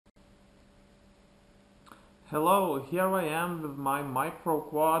Hello, here I am with my Micro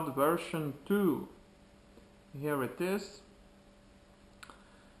Quad version 2. Here it is.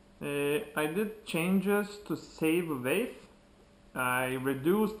 I did changes to save weight. I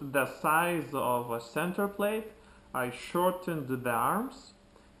reduced the size of a center plate. I shortened the arms.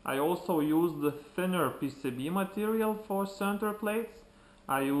 I also used the thinner PCB material for center plates.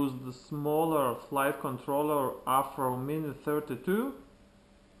 I used the smaller flight controller AfroMini32.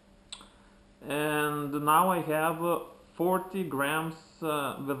 And now I have 40 grams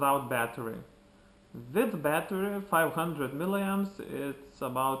without battery. With battery 500 milliamps, it's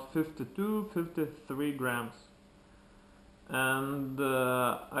about 52-53 grams. And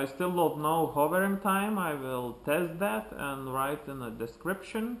I still don't know hovering time. I will test that and write in the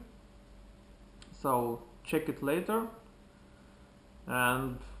description, so check it later.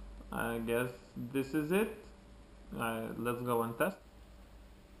 And I guess this is it. Let's go and test.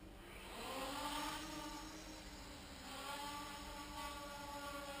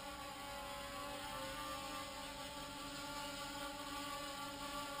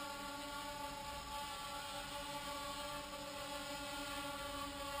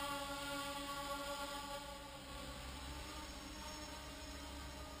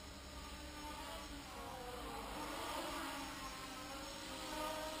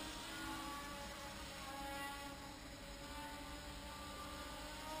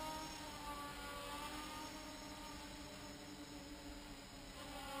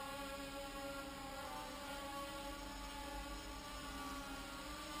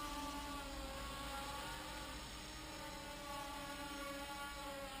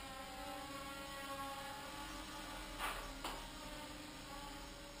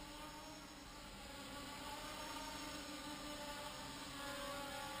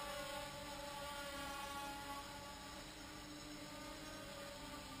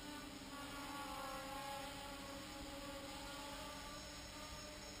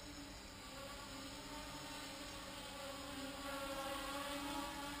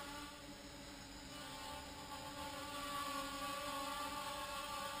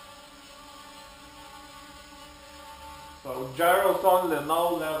 So gyros only,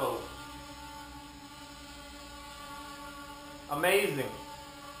 no level. Amazing.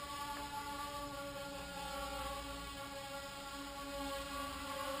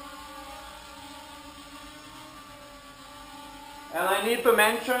 And I need to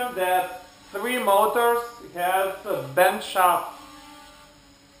mention that 3 motors have a bent shaft.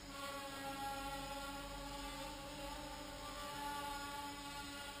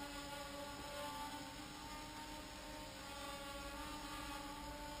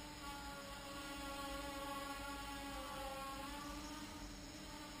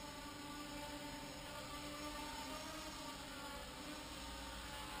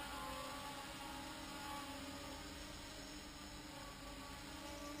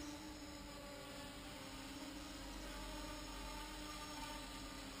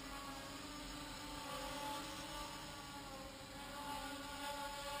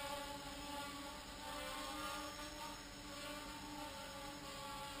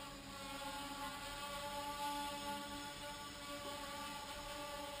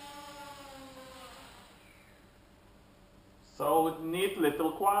 So neat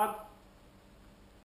little quad.